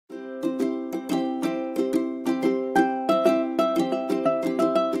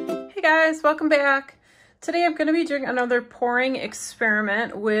welcome back. Today I'm going to be doing another pouring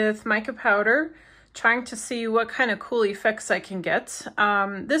experiment with mica powder, trying to see what kind of cool effects I can get.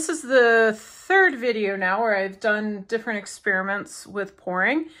 This is the third video now where I've done different experiments with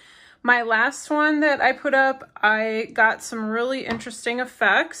pouring. My last one that I put up, I got some really interesting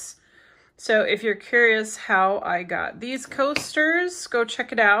effects. So if you're curious how I got these coasters, go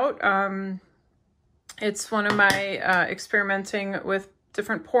check it out. It's one of my experimenting with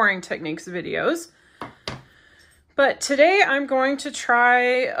different pouring techniques videos. But today I'm going to try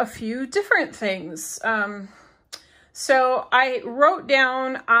a few different things. So I wrote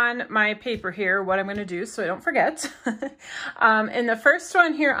down on my paper here what I'm going to do so I don't forget. In the first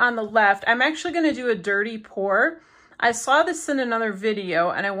one here on the left, I'm actually going to do a dirty pour. I saw this in another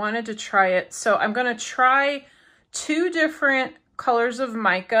video and I wanted to try it. So I'm going to try two different colors of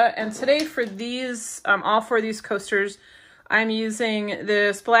mica. And today for these, all four of these coasters, I'm using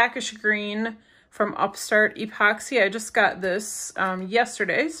this Blackish Green from Upstart Epoxy. I just got this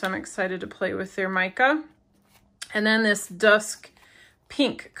yesterday, so I'm excited to play with their mica. And then this Dusk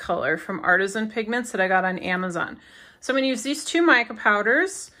pink color from Artisan Pigments that I got on Amazon. So I'm going to use these two mica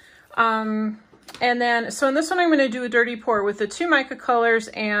powders. And then, so in this one, I'm going to do a dirty pour with the two mica colors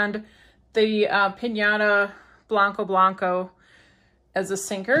and the Piñata Blanco as a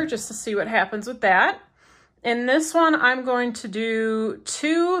sinker, just to see what happens with that. In this one, I'm going to do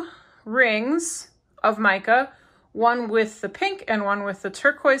two rings of mica, one with the pink and one with the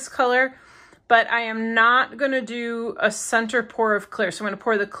turquoise color, but I am not going to do a center pour of clear. So I'm going to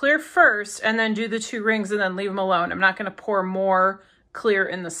pour the clear first and then do the two rings and then leave them alone. I'm not going to pour more clear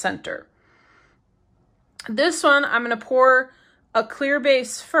in the center. This one, I'm going to pour a clear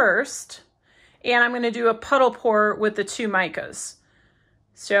base first, and I'm going to do a puddle pour with the two micas.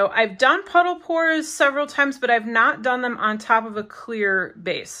 So I've done puddle pours several times, but I've not done them on top of a clear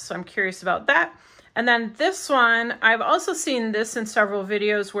base. So I'm curious about that. And then this one, I've also seen this in several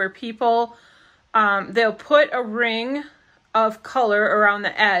videos where people, they'll put a ring of color around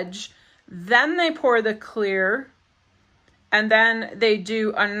the edge, then they pour the clear, and then they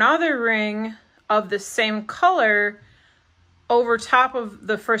do another ring of the same color over top of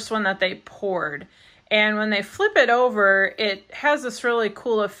the first one that they poured. And when they flip it over, it has this really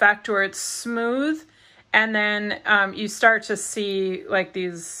cool effect where it's smooth, and then you start to see like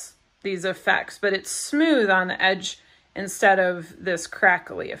these effects, but it's smooth on the edge instead of this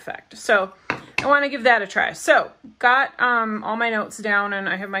crackly effect. So I want to give that a try. So got all my notes down, and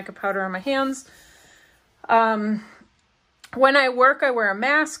I have mica powder on my hands. When I work, I wear a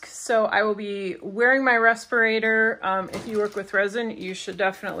mask, so I will be wearing my respirator. If you work with resin, you should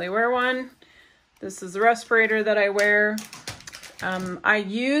definitely wear one. This is the respirator that I wear. I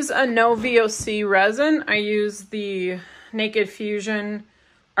use a no VOC resin. I use the Naked Fusion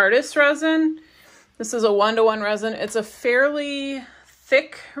Artist resin. This is a 1-to-1 resin. It's a fairly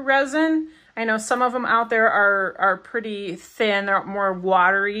thick resin. I know some of them out there are pretty thin. They're more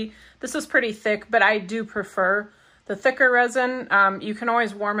watery. This is pretty thick, but I do prefer the thicker resin. You can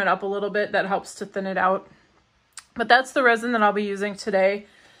always warm it up a little bit. That helps to thin it out. But that's the resin that I'll be using today.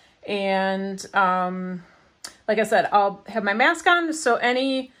 And like I said, I'll have my mask on, so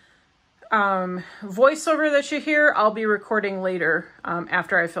any voiceover that you hear, I'll be recording later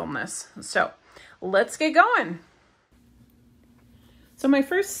after I film this. So let's get going. So my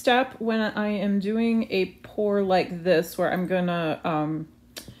first step when I am doing a pour like this, where I'm gonna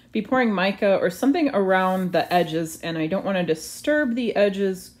be pouring mica or something around the edges, and I don't want to disturb the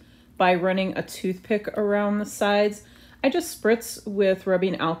edges by running a toothpick around the sides, I just spritz with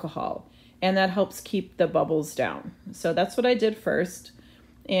rubbing alcohol, and that helps keep the bubbles down. So that's what I did first.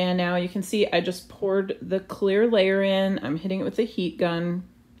 And now you can see I just poured the clear layer in. I'm hitting it with a heat gun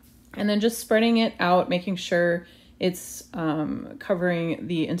and then just spreading it out, making sure it's covering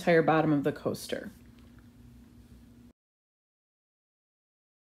the entire bottom of the coaster.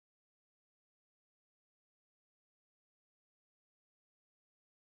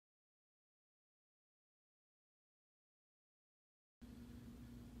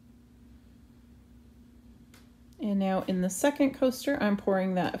 And now in the second coaster, I'm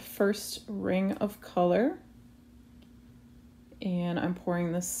pouring that first ring of color, and I'm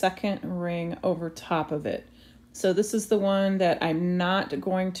pouring the second ring over top of it. So this is the one that I'm not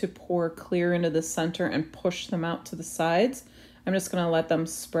going to pour clear into the center and push them out to the sides. I'm just going to let them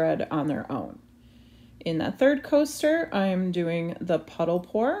spread on their own. In that third coaster, I'm doing the puddle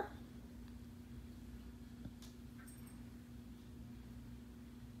pour.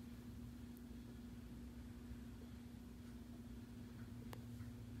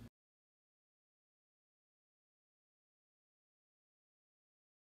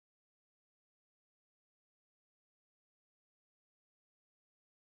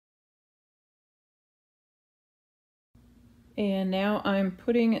 And now I'm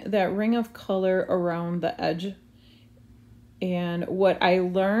putting that ring of color around the edge. And what I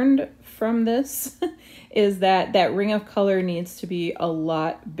learned from this is that that ring of color needs to be a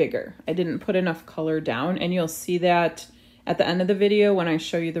lot bigger. I didn't put enough color down, and you'll see that at the end of the video when I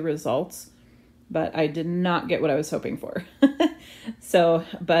show you the results, but I did not get what I was hoping for. So,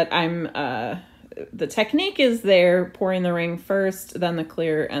 but I'm, the technique is there, pouring the ring first, then the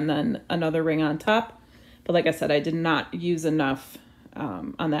clear, and then another ring on top. But like I said, I did not use enough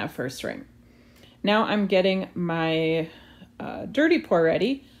on that first ring. Now I'm getting my dirty pour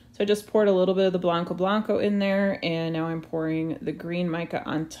ready. So I just poured a little bit of the Blanco in there, and now I'm pouring the green mica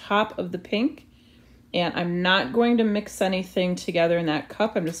on top of the pink. And I'm not going to mix anything together in that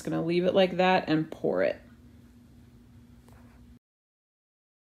cup. I'm just going to leave it like that and pour it.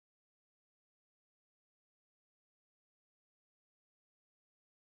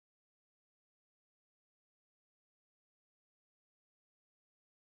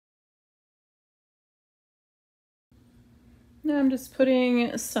 Now I'm just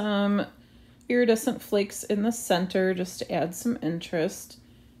putting some iridescent flakes in the center just to add some interest.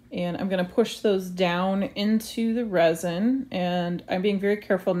 And I'm going to push those down into the resin, and I'm being very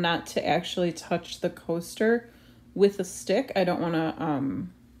careful not to actually touch the coaster with a stick. I don't want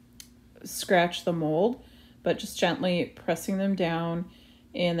to scratch the mold, but just gently pressing them down.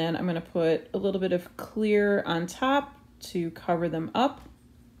 And then I'm going to put a little bit of clear on top to cover them up.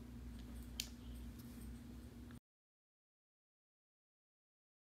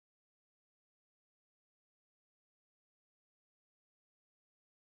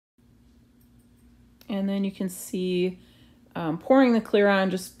 And then you can see pouring the clear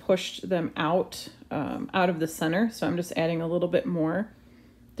on just pushed them out of the center. So I'm just adding a little bit more.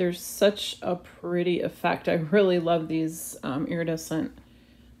 There's such a pretty effect. I really love these iridescent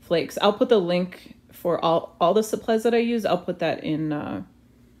flakes. I'll put the link for all the supplies that I use. I'll put that in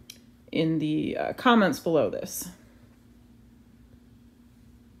the comments below this.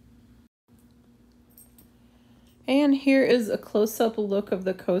 And here is a close-up look of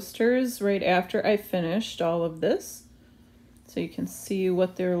the coasters right after I finished all of this. So you can see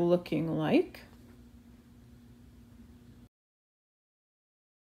what they're looking like.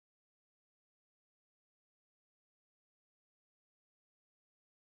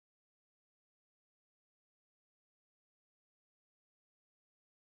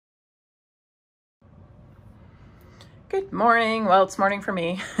 Good morning. Well, it's morning for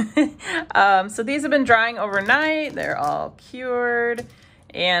me. So these have been drying overnight. They're all cured,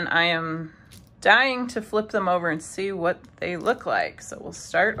 and I am dying to flip them over and see what they look like. So we'll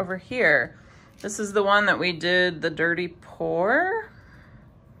start over here. This is the one that we did the dirty pour.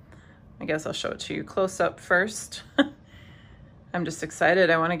 I guess I'll show it to you close up first. I'm just excited.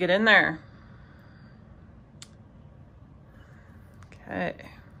 I want to get in there. Okay.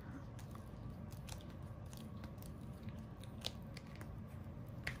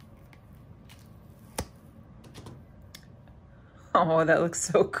 Oh, that looks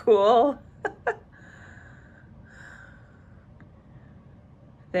so cool.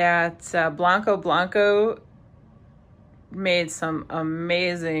 That Blanco made some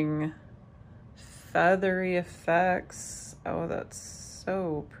amazing feathery effects. Oh, that's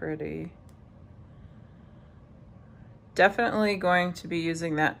so pretty. Definitely going to be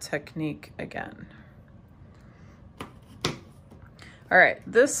using that technique again. All right,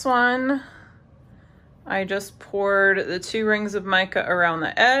 this one, I just poured the 2 rings of mica around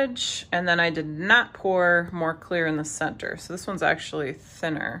the edge, and then I did not pour more clear in the center. So this one's actually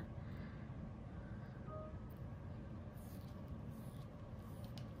thinner.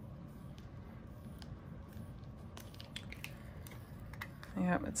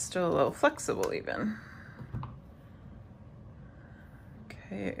 Yeah, it's still a little flexible even.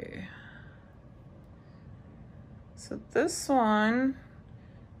 Okay. So this one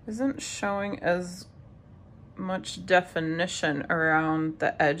isn't showing as much definition around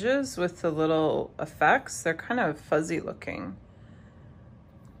the edges with the little effects. They're kind of fuzzy looking.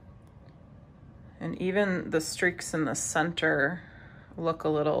 And even the streaks in the center look a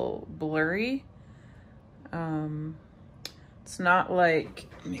little blurry. It's not like,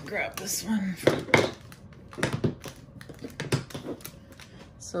 let me grab this one.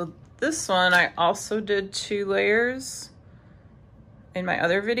 So this one, I also did 2 layers in my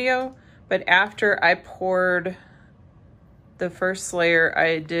other video, but after I poured the first layer,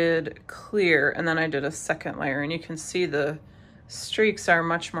 I did clear, and then I did a second layer, and you can see the streaks are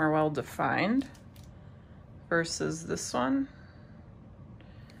much more well defined versus this one.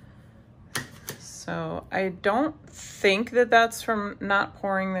 So I don't think that that's from not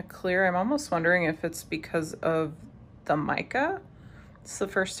pouring the clear. I'm almost wondering if it's because of the mica. It's the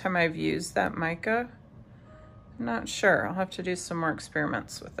first time I've used that mica. I'm not sure. I'll have to do some more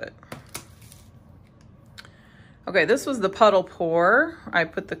experiments with it. Okay, this was the puddle pour. I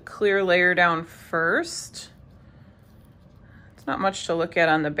put the clear layer down first. It's not much to look at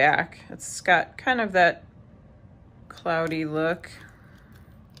on the back. It's got kind of that cloudy look.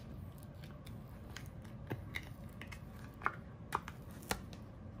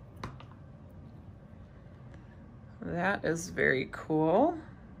 That is very cool.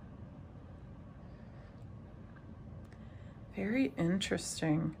 Very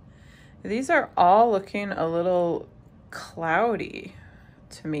interesting. These are all looking a little cloudy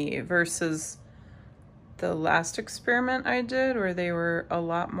to me versus the last experiment I did where they were a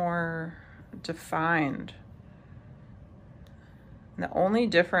lot more defined. And the only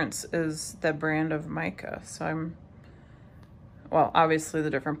difference is the brand of mica. So well, obviously the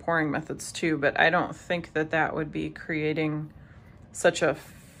different pouring methods too, but I don't think that that would be creating such a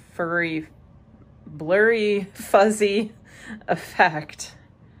furry, blurry, fuzzy effect.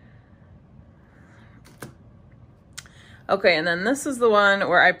 Okay, and then this is the one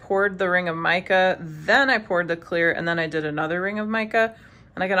where I poured the ring of mica, then I poured the clear, and then I did another ring of mica.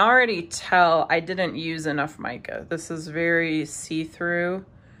 And I can already tell I didn't use enough mica. This is very see-through,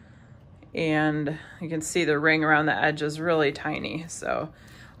 and you can see the ring around the edge is really tiny. So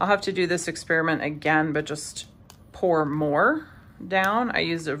I'll have to do this experiment again, but just pour more down. I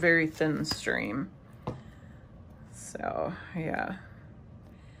used a very thin stream. So yeah.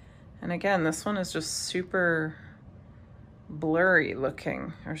 And again, this one is just super blurry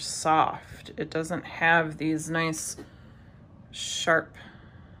looking or soft. It doesn't have these nice sharp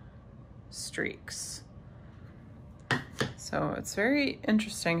streaks. So it's very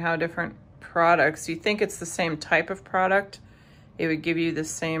interesting how different products, you think it's the same type of product, it would give you the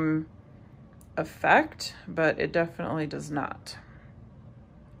same effect, but it definitely does not.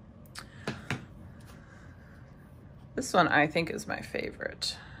 This one I think is my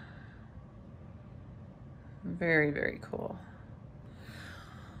favorite. Very, very cool.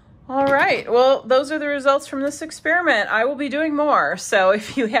 All right, well, those are the results from this experiment. I will be doing more. So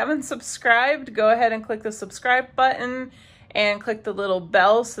if you haven't subscribed, go ahead and click the subscribe button and click the little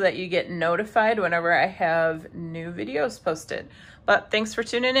bell so that you get notified whenever I have new videos posted. But thanks for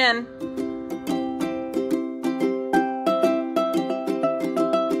tuning in.